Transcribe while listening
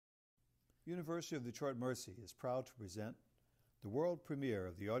University of Detroit Mercy is proud to present the world premiere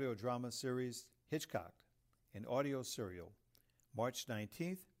of the audio drama series Hitchcock, an audio serial, March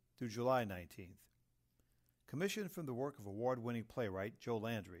 19th through July 19th. Commissioned from the work of award-winning playwright Joe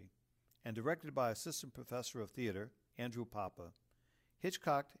Landry and directed by Assistant Professor of Theater Andrew Papa,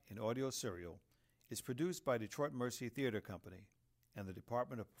 Hitchcock, an audio serial, is produced by Detroit Mercy Theater Company and the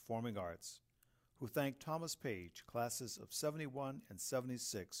Department of Performing Arts, who thank Thomas Page, classes of 71 and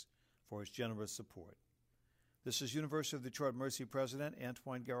 76, for his generous support. This is University of Detroit Mercy President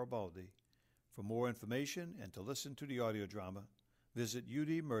Antoine Garibaldi. For more information and to listen to the audio drama, visit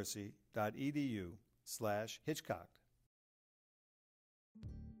udmercy.edu/Hitchcock.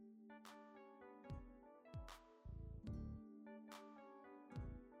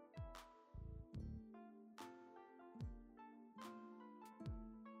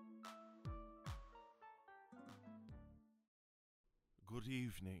 Good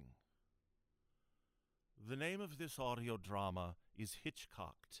evening. The name of this audio drama is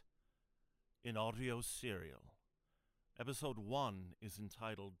Hitchcocked, an audio serial. Episode 1 is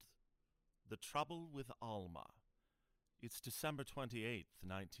entitled The Trouble with Alma. It's December 28th,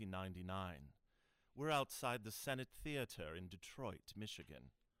 1999. We're outside the Senate Theater in Detroit,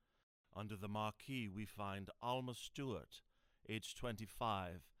 Michigan. Under the marquee we find Alma Stewart, age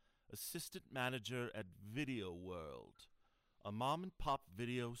 25, assistant manager at Video World, a mom-and-pop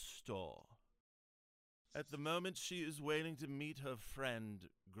video store. At the moment, she is waiting to meet her friend,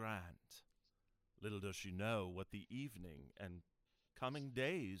 Grant. Little does she know what the evening and coming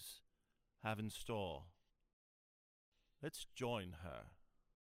days have in store. Let's join her.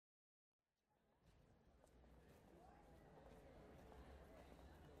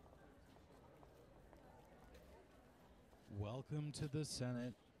 Welcome to the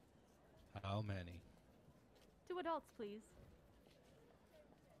Senate. How many? 2 adults, please.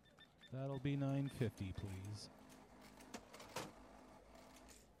 That'll be $9.50, please.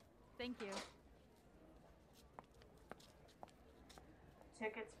 Thank you.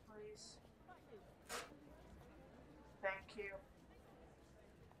 Tickets, please. Thank you.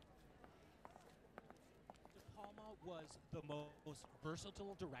 De Palma was the most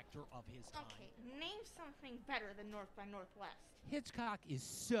versatile director of his time. Okay, name something better than North by Northwest. Hitchcock is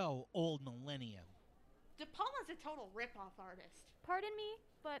so old millennium. De Palma's a total rip-off artist. Pardon me,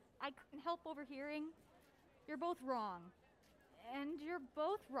 but I couldn't help overhearing. You're both wrong. And you're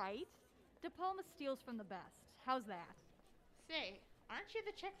both right. De Palma steals from the best. How's that? Say, aren't you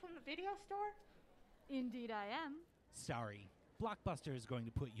the chick from the video store? Indeed I am. Sorry, Blockbuster is going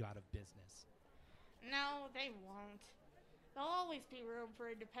to put you out of business. No, they won't. There'll always be room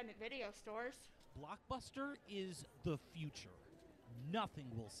for independent video stores. Blockbuster is the future.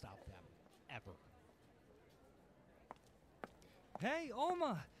 Nothing will stop them, ever. Hey,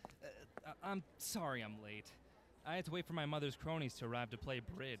 Alma! I'm sorry I'm late. I had to wait for my mother's cronies to arrive to play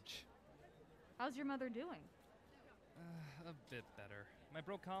bridge. How's your mother doing? A bit better. My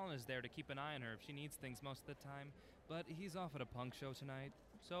bro Colin is there to keep an eye on her if she needs things most of the time, but he's off at a punk show tonight,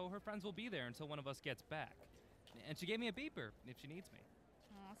 so her friends will be there until one of us gets back. And she gave me a beeper if she needs me.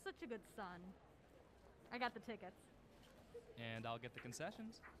 Oh, such a good son. I got the tickets. And I'll get the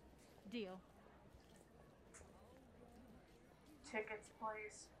concessions. Deal. Tickets,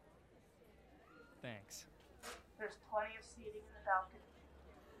 please. Thanks. There's plenty of seating in the balcony.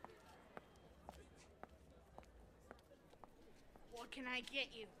 What can I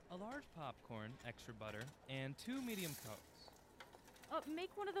get you? A large popcorn, extra butter, and 2 medium cokes.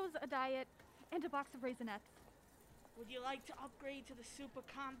 Make one of those a diet and a box of Raisinets. Would you like to upgrade to the super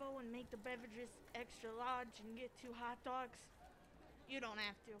combo and make the beverages extra large and get 2 hot dogs? You don't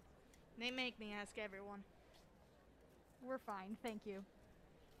have to. They make me ask everyone. We're fine, thank you.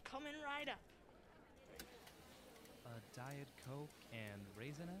 Coming right up. A Diet Coke and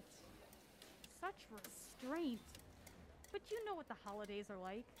Raisinets? Such restraint. But you know what the holidays are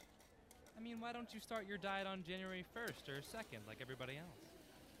like. I mean, why don't you start your diet on January 1st or 2nd like everybody else?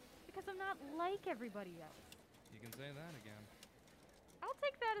 Because I'm not like everybody else. You can say that again. I'll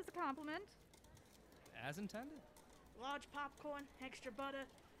take that as a compliment. As intended. Large popcorn, extra butter,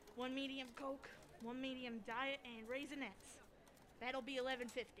 1 medium Coke, 1 medium diet, and Raisinets. That'll be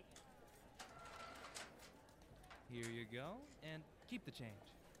 $11.50. Here you go, and keep the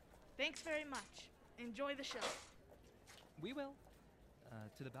change. Thanks very much. Enjoy the show. We will.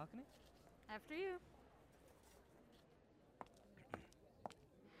 To the balcony? After you.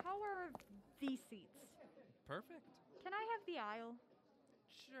 How are these seats? Perfect. Can I have the aisle?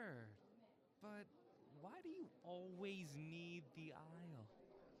 Sure, but why do you always need the aisle?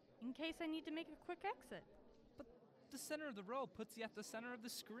 In case I need to make a quick exit. But the center of the row puts you at the center of the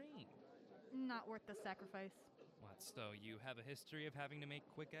screen. Not worth the sacrifice. What, so you have a history of having to make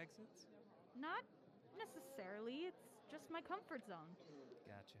quick exits? Not necessarily, it's just my comfort zone.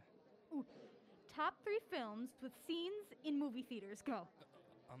 Gotcha. Ooh, top 3 films with scenes in movie theaters. Go.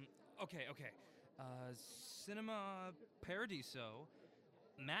 Okay. Cinema Paradiso,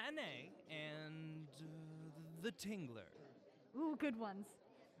 Matinee, and The Tingler. Ooh, good ones.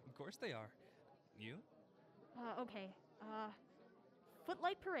 Of course they are. You? Okay.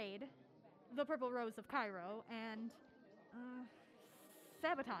 Footlight Parade, The Purple Rose of Cairo, and,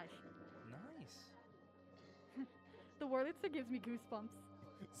 Sabotage. Nice. The Wurlitzer gives me goosebumps.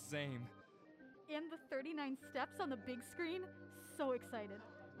 Same. And the 39 steps on the big screen, so excited.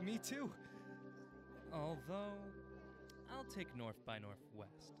 Me too. Although, I'll take North by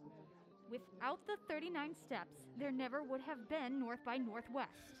Northwest. Without the 39 steps, there never would have been North by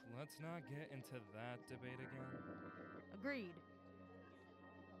Northwest. Let's not get into that debate again. Agreed.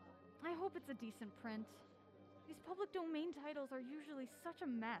 I hope it's a decent print. These public domain titles are usually such a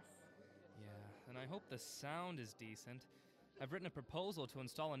mess. Yeah, and I hope the sound is decent. I've written a proposal to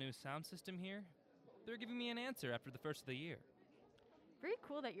install a new sound system here. They're giving me an answer after the first of the year. Very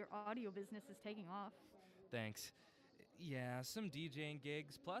cool that your audio business is taking off. Thanks. Yeah, some DJing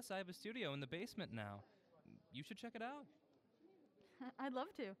gigs, plus I have a studio in the basement now. You should check it out. I'd love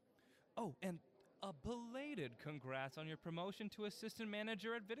to. Oh, and a belated congrats on your promotion to assistant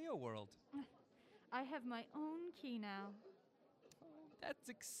manager at Video World. I have my own key now. Oh, that's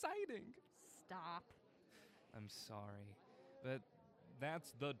exciting. Stop. I'm sorry, but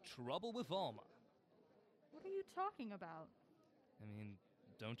that's the trouble with Alma. What are you talking about? I mean,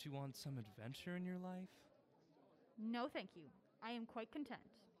 don't you want some adventure in your life? No, thank you. I am quite content.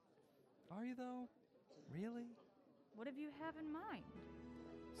 Are you, though? Really? What have you have in mind?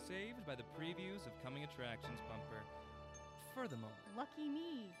 Saved by the previews of coming attractions bumper. For the moment. Lucky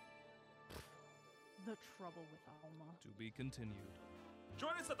me. The trouble with Alma. To be continued.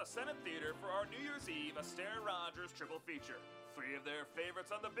 Join us at the Senate Theater for our New Year's Eve Astaire Rogers triple feature. 3 of their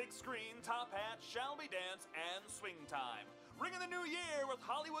favorites on the big screen, Top Hat, Shall We Dance, and Swing Time. Ring in the new year with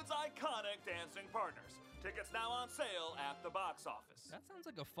Hollywood's iconic dancing partners. Tickets now on sale at the box office. That sounds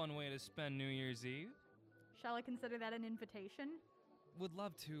like a fun way to spend New Year's Eve. Shall I consider that an invitation? Would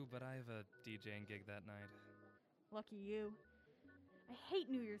love to, but I have a DJing gig that night. Lucky you. I hate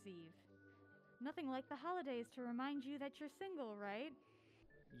New Year's Eve. Nothing like the holidays to remind you that you're single, right?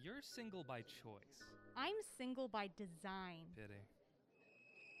 You're single by choice. I'm single by design. Pity.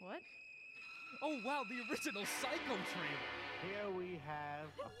 What? Oh wow, the original Psycho trailer! Here we have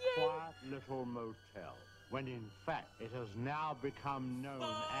a quiet little motel, when in fact it has now become known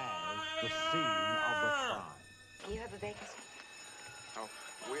as the scene of the crime. You have a vacancy? Oh,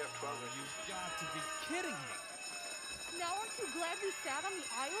 we have 12. You've got to be kidding me! Now aren't you glad we sat on the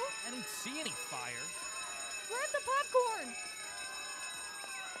aisle? I didn't see any fire. Grab the popcorn!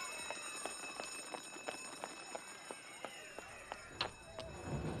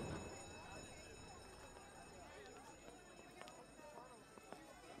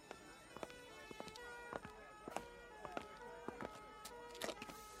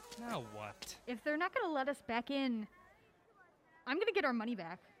 Now what? If they're not gonna let us back in, I'm gonna get our money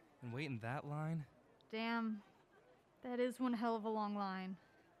back. And wait in that line? Damn, that is one hell of a long line.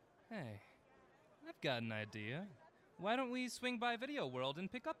 Hey, I've got an idea. Why don't we swing by Video World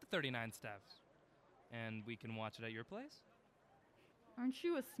and pick up the 39 steps? And we can watch it at your place? Aren't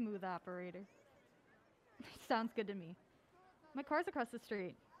you a smooth operator? Sounds good to me. My car's across the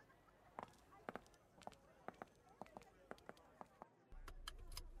street.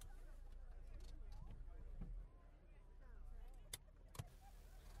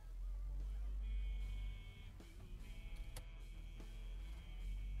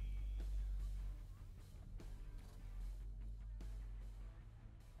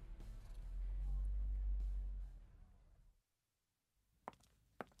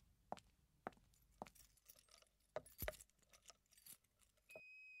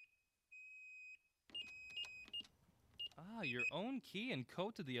 Ah, your own key and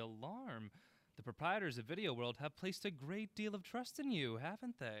code to the alarm. The proprietors of Video World have placed a great deal of trust in you,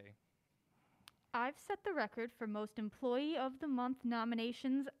 haven't they? I've set the record for most Employee of the Month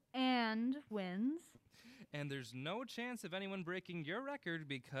nominations and wins. And there's no chance of anyone breaking your record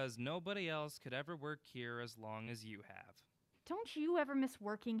because nobody else could ever work here as long as you have. Don't you ever miss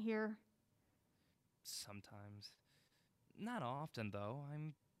working here? Sometimes. Not often, though.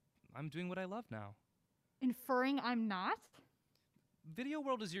 I'm doing what I love now. Inferring I'm not? Video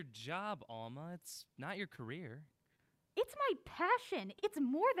World is your job, Alma. It's not your career. It's my passion. It's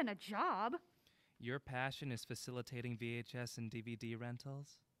more than a job. Your passion is facilitating VHS and DVD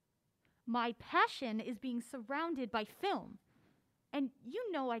rentals? My passion is being surrounded by film. And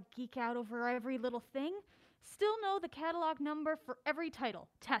you know I geek out over every little thing. Still know the catalog number for every title.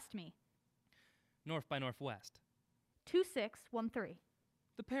 Test me. North by Northwest. 2613.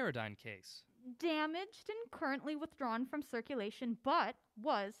 The Paradigm case. Damaged and currently withdrawn from circulation, but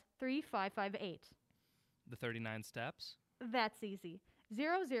was 3558. The 39 steps. That's easy.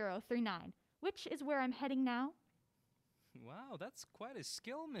 0039, which is where I'm heading now. Wow, that's quite a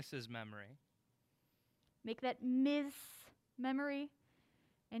skill, Mrs. Memory. Make that Ms. Memory.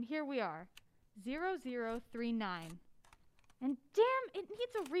 And here we are. 0039. And damn, it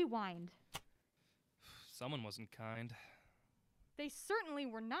needs a rewind. Someone wasn't kind. They certainly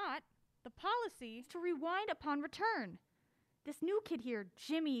were not. The policy is to rewind upon return. This new kid here,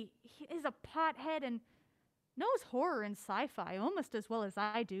 Jimmy, he is a pothead and knows horror and sci-fi almost as well as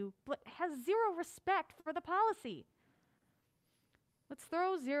I do, but has zero respect for the policy. Let's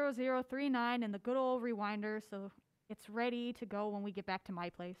throw 0039 in the good old rewinder so it's ready to go when we get back to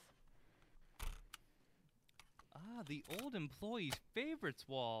my place. Ah, the old employee's favorites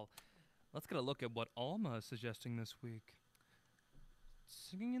wall. Let's get a look at what Alma is suggesting this week.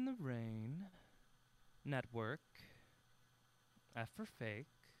 Singing in the Rain. Network. F for Fake.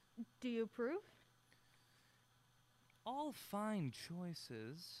 Do you approve? All fine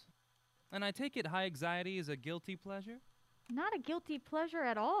choices. And I take it high anxiety is a guilty pleasure? Not a guilty pleasure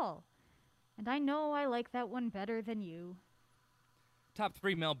at all. And I know I like that one better than you. Top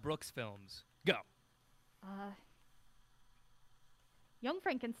 3 Mel Brooks films. Go. Young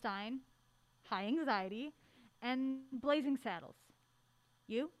Frankenstein, High Anxiety, and Blazing Saddles.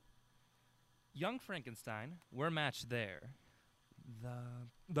 You? Young Frankenstein. We're matched there.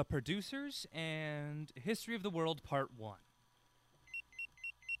 The Producers and History of the World Part 1.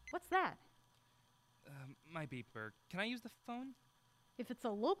 What's that? My beeper. Can I use the phone? If it's a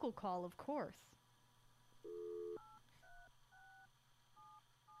local call, of course.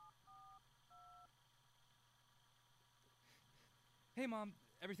 Hey, Mom.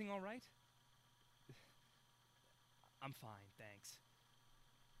 Everything all right? I'm fine, thanks.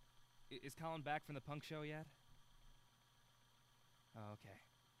 Is Colin back from the punk show yet? Oh, okay.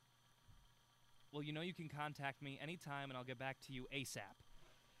 Well, you know you can contact me anytime and I'll get back to you ASAP.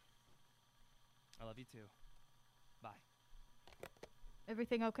 I love you too. Bye.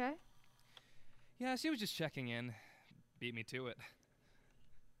 Everything okay? Yeah, she was just checking in. Beat me to it.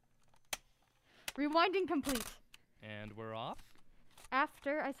 Rewinding complete. And we're off?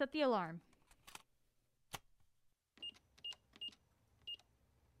 After I set the alarm.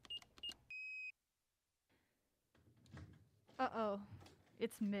 Uh-oh.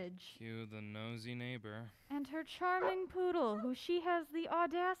 It's Midge. Cue the nosy neighbor. And her charming poodle, who she has the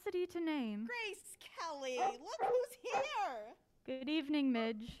audacity to name. Grace Kelly, look who's here! Good evening,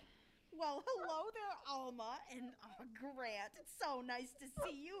 Midge. Well, hello there, Alma and Grant. It's so nice to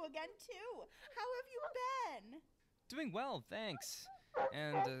see you again, too. How have you been? Doing well, thanks.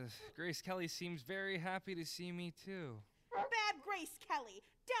 And Grace Kelly seems very happy to see me, too. Bad Grace Kelly,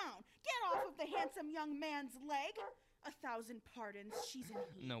 down! Get off of the handsome young man's leg! 1,000 pardons, she's in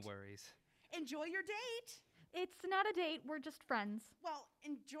heat. No worries. Enjoy your date. It's not a date, we're just friends. Well,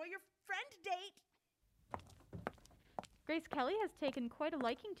 enjoy your friend date. Grace Kelly has taken quite a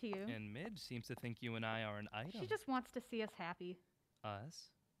liking to you. And Midge seems to think you and I are an item. She just wants to see us happy.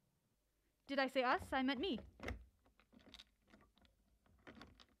 Us? Did I say us? I meant me.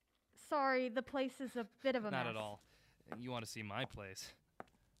 Sorry, the place is a bit of a mess. Not at all. You want to see my place.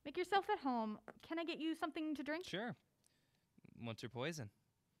 Make yourself at home. Can I get you something to drink? Sure. What's your poison?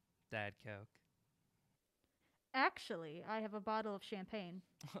 Diet Coke. Actually, I have a bottle of champagne.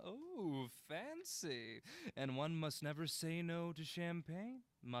 Oh, fancy. And one must never say no to champagne,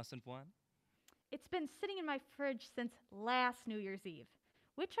 mustn't one? It's been sitting in my fridge since last New Year's Eve,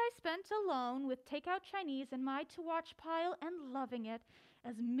 which I spent alone with takeout Chinese in my to-watch pile and loving it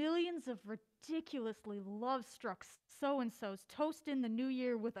as millions of ridiculously love-struck so-and-sos toast in the new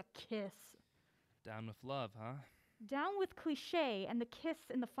year with a kiss. Down with love, huh? Down with cliché and the kiss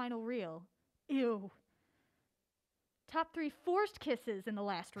in the final reel. Ew. Top 3 forced kisses in the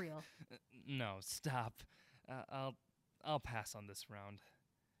last reel. No, stop. I'll pass on this round.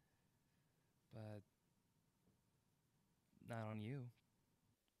 But not on you.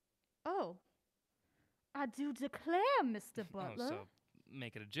 Oh. I do declare, Mr. Butler. Oh, so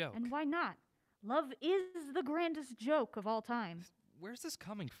make it a joke. And why not? Love is the grandest joke of all time. Where's this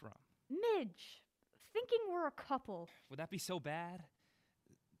coming from? Midge, thinking we're a couple. Would that be so bad?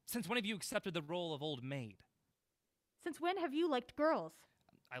 Since when have you accepted the role of old maid? Since when have you liked girls?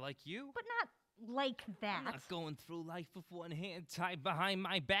 I like you. But not like that. I'm not going through life with one hand tied behind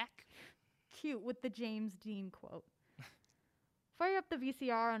my back. cute with the James Dean quote. Fire up the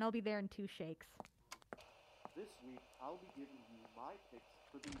VCR and I'll be there in 2 shakes. This week, I'll be giving you my picks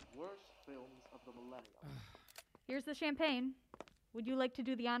for the worst films of the millennium. Here's the champagne. Would you like to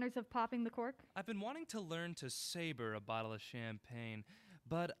do the honors of popping the cork? I've been wanting to learn to saber a bottle of champagne,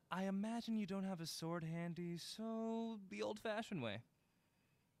 but I imagine you don't have a sword handy, so the old-fashioned way.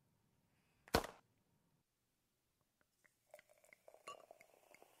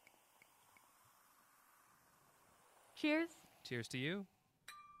 Cheers. Cheers to you.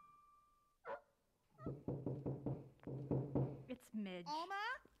 It's Midge. Alma?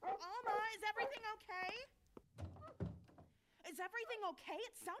 Alma, is everything okay? Is everything okay?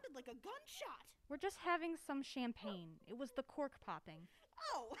 It sounded like a gunshot. We're just having some champagne. It was the cork popping.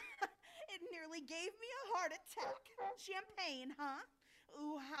 Oh, it nearly gave me a heart attack. Champagne, huh?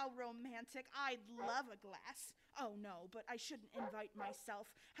 Ooh, how romantic. I'd love a glass. Oh, no, but I shouldn't invite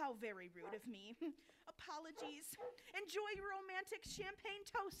myself. How very rude of me. Apologies. Enjoy your romantic champagne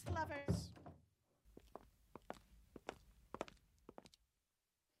toast, lovers.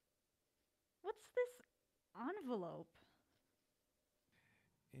 What's this envelope?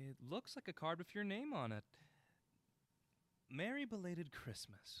 It looks like a card with your name on it. Merry belated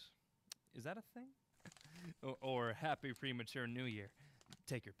Christmas. Is that a thing? or Happy Premature New Year.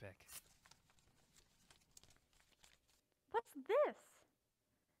 Take your pick. What's this?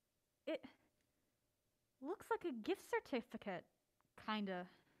 It looks like a gift certificate. Kinda.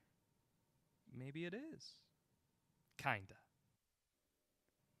 Maybe it is. Kinda.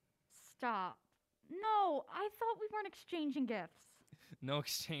 Stop. No, I thought we weren't exchanging gifts. No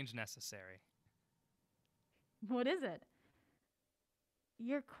exchange necessary. What is it?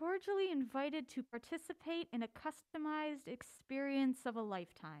 You're cordially invited to participate in a customized experience of a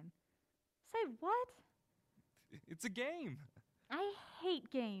lifetime. Say what? It's a game. I hate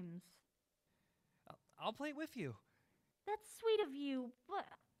games. I'll play it with you. That's sweet of you, but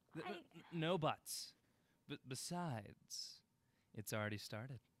No buts. Besides, it's already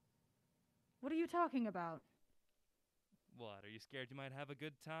started. What are you talking about? What, are you scared you might have a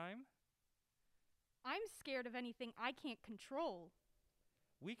good time? I'm scared of anything I can't control.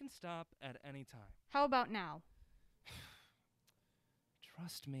 We can stop at any time. How about now?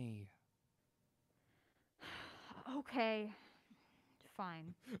 Trust me. Okay.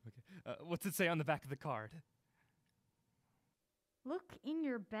 Fine. Okay. What's it say on the back of the card? Look in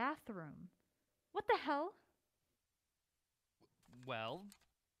your bathroom. What the hell? Well,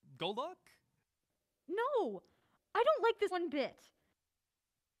 go look. No! I don't like this one bit.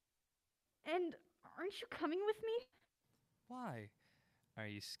 And aren't you coming with me? Why? Are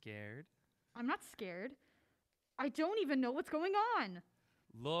you scared? I'm not scared. I don't even know what's going on.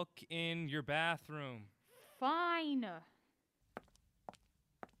 Look in your bathroom. Fine.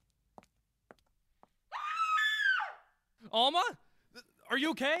 Alma? Are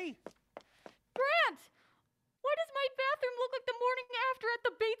you okay? Grant! Why does my bathroom look like the morning after at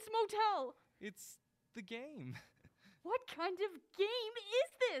the Bates Motel? It's the game. What kind of game is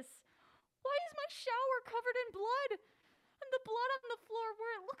this? Why is my shower covered in blood? And the blood on the floor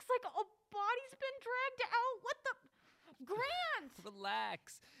where it looks like a body's been dragged out? What the... Grant!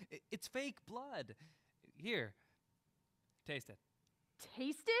 Relax. It's fake blood. Here. Taste it.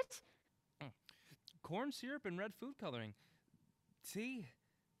 Taste it? Corn syrup and red food coloring. See?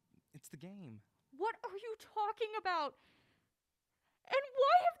 It's the game. What are you talking about? And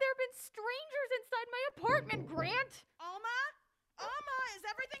why have there been strangers inside my apartment, Grant? Alma? Alma, is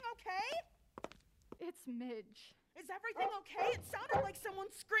everything okay? It's Midge. Is everything okay? It sounded like someone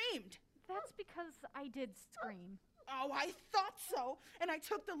screamed. That's because I did scream. Oh, I thought so. And I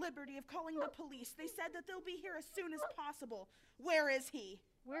took the liberty of calling the police. They said that they'll be here as soon as possible. Where is he?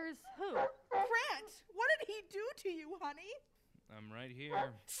 Where's who? Grant, what did he do to you, honey? I'm right here.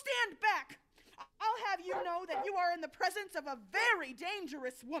 Stand back! I'll have you know that you are in the presence of a very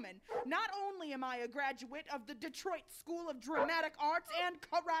dangerous woman. Not only am I a graduate of the Detroit School of Dramatic Arts and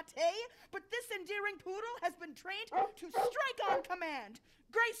Karate, but this endearing poodle has been trained to strike on command.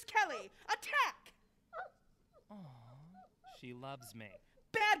 Grace Kelly, attack! Aww, she loves me.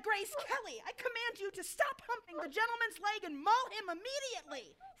 Bad Grace Kelly, I command you to stop humping the gentleman's leg and maul him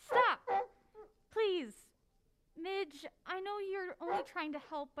immediately. Stop! Please. Midge, I know you're only trying to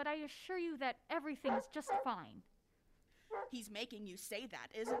help, but I assure you that everything's just fine. He's making you say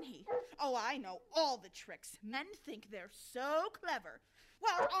that, isn't he? Oh, I know all the tricks. Men think they're so clever.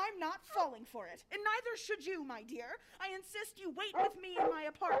 Well, I'm not falling for it, and neither should you, my dear. I insist you wait with me in my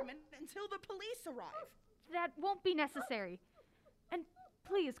apartment until the police arrive. That won't be necessary. And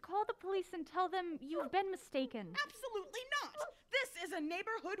please, call the police and tell them you've been mistaken. Absolutely not! This is a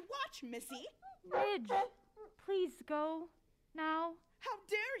neighborhood watch, Missy. Midge, please go. Now. How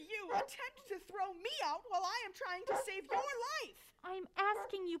dare you attempt to throw me out while I am trying to save your life? I'm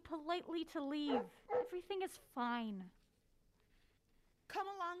asking you politely to leave. Everything is fine. Come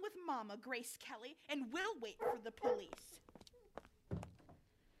along with Mama, Grace Kelly, and we'll wait for the police.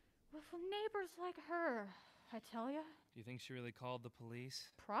 With neighbors like her, I tell ya. Do you think she really called the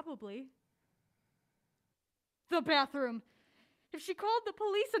police? Probably. The bathroom. If she called the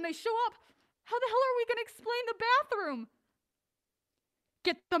police and they show up, how the hell are we going to explain the bathroom?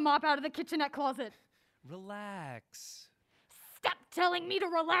 Get the mop out of the kitchenette closet. Relax. Stop telling me to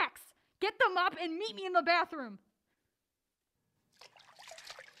relax. Get the mop and meet me in the bathroom.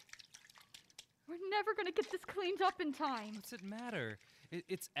 We're never going to get this cleaned up in time. What's it matter?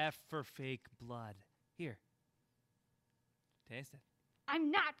 It's F for fake blood. Here. Taste it. I'm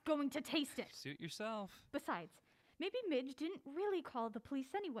not going to taste it. Suit yourself. Besides, maybe Midge didn't really call the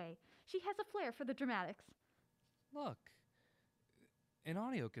police anyway. She has a flair for the dramatics. Look. An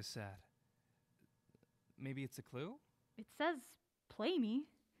audio cassette. Maybe it's a clue? It says, play me.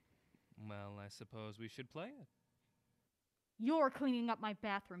 Well, I suppose we should play it. You're cleaning up my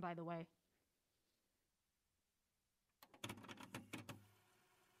bathroom, by the way.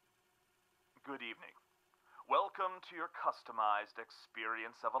 Good evening. Welcome to your customized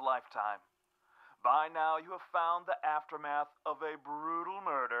experience of a lifetime. By now you have found the aftermath of a brutal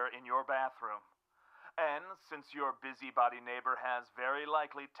murder in your bathroom. And since your busybody neighbor has very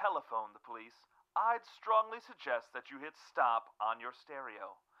likely telephoned the police, I'd strongly suggest that you hit stop on your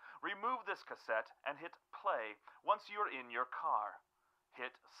stereo. Remove this cassette and hit play once you're in your car.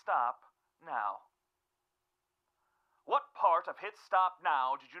 Hit stop now. What part of hit stop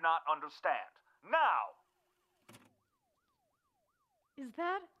now did you not understand? Now! Is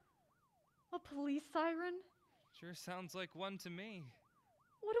that a police siren? Sure sounds like one to me.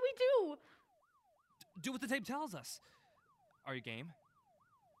 What do we do? Do what the tape tells us. Are you game?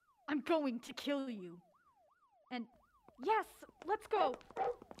 I'm going to kill you. And yes, let's go.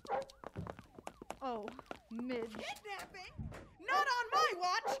 Oh, Midge. Kidnapping? Not on my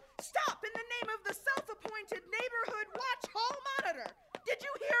watch! Stop in the name of the self-appointed neighborhood watch hall monitor! Did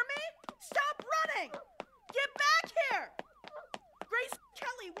you hear me? Stop running! Get back here! Grace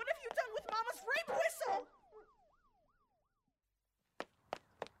Kelly, what have you done with Mama's rape whistle?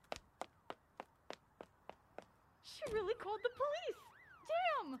 She really called the police!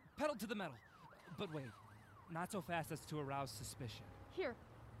 Damn! Pedal to the metal. But wait, not so fast as to arouse suspicion. Here,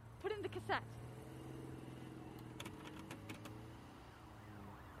 put in the cassette.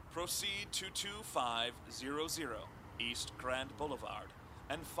 Proceed to 2500 East Grand Boulevard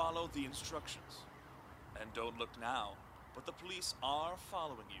and follow the instructions. And don't look now, but the police are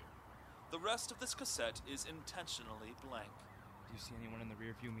following you. The rest of this cassette is intentionally blank. Do you see anyone in the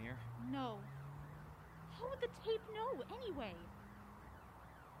rearview mirror? No. How would the tape know, anyway?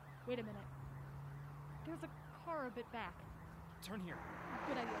 Wait a minute. There's a car a bit back. Turn here.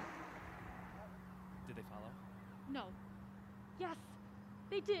 Good idea. Did they follow? No. Yes,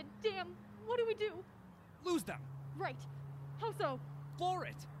 they did. Damn, what do we do? Lose them! Right. How so? Floor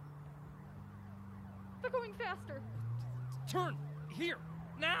it! They're going faster. Turn! Here!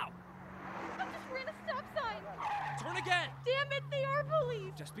 Now! I just ran a stop sign! Turn again! Damn it, they are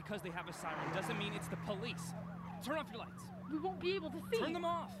police! Just because they have a siren doesn't mean it's the police. Turn off your lights. We won't be able to see. Turn them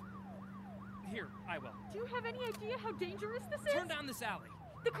off! Here, I will. Do you have any idea how dangerous this is? Turn down this alley.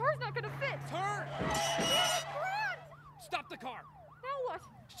 The car's not gonna fit. Turn! Grant! Stop the car! Now what?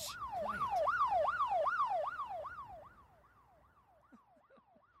 Shh, quiet.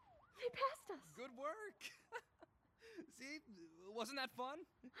 They passed us. Good work. See, wasn't that fun?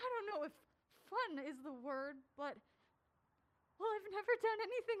 I don't know if fun is the word, but, well, I've never done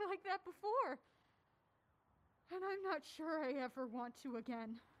anything like that before. And I'm not sure I ever want to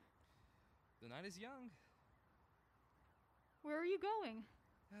again. The night is young. Where are you going?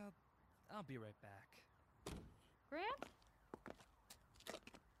 I'll be right back. Grant?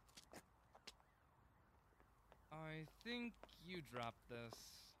 I think you dropped this.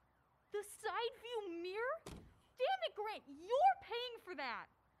 The side view mirror? Damn it, Grant, you're paying for that!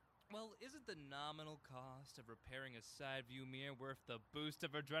 Well, isn't the nominal cost of repairing a side view mirror worth the boost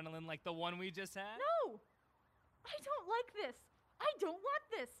of adrenaline like the one we just had? No! I don't like this. I don't want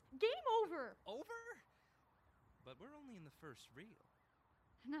this. Game over. Over? But we're only in the first reel.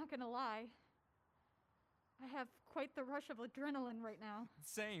 Not gonna lie. I have quite the rush of adrenaline right now.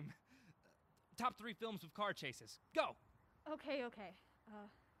 Same. Top 3 films with car chases. Go! Okay.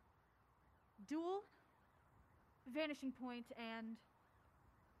 Duel, Vanishing Point, and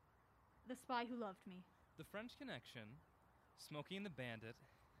The Spy Who Loved Me. The French Connection, Smokey and the Bandit,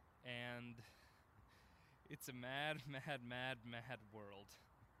 and it's a mad, mad, mad, mad world.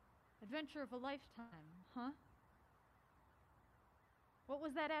 Adventure of a lifetime, huh? What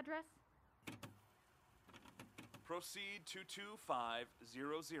was that address? Proceed to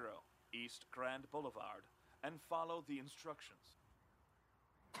 2500 East Grand Boulevard and follow the instructions.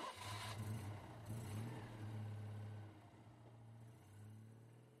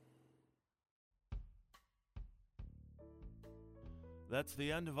 That's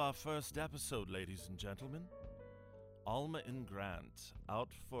the end of our first episode, ladies and gentlemen. Alma and Grant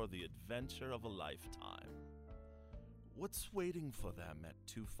out for the adventure of a lifetime. What's waiting for them at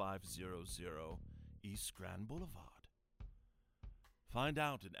 2500 East Grand Boulevard? Find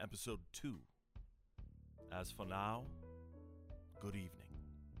out in episode 2. As for now, good evening.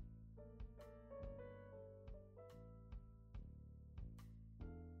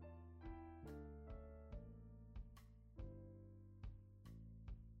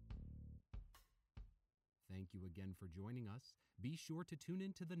 Thank you again for joining us. Be sure to tune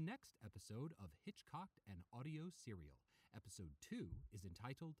in to the next episode of Hitchcocked and Audio Serial. Episode 2 is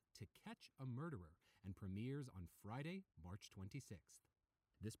entitled To Catch a Murderer and premieres on Friday, March 26th.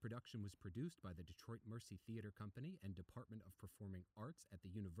 This production was produced by the Detroit Mercy Theater Company and Department of Performing Arts at the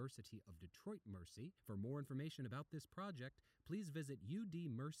University of Detroit Mercy. For more information about this project, please visit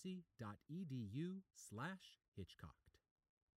udmercy.edu/Hitchcocked.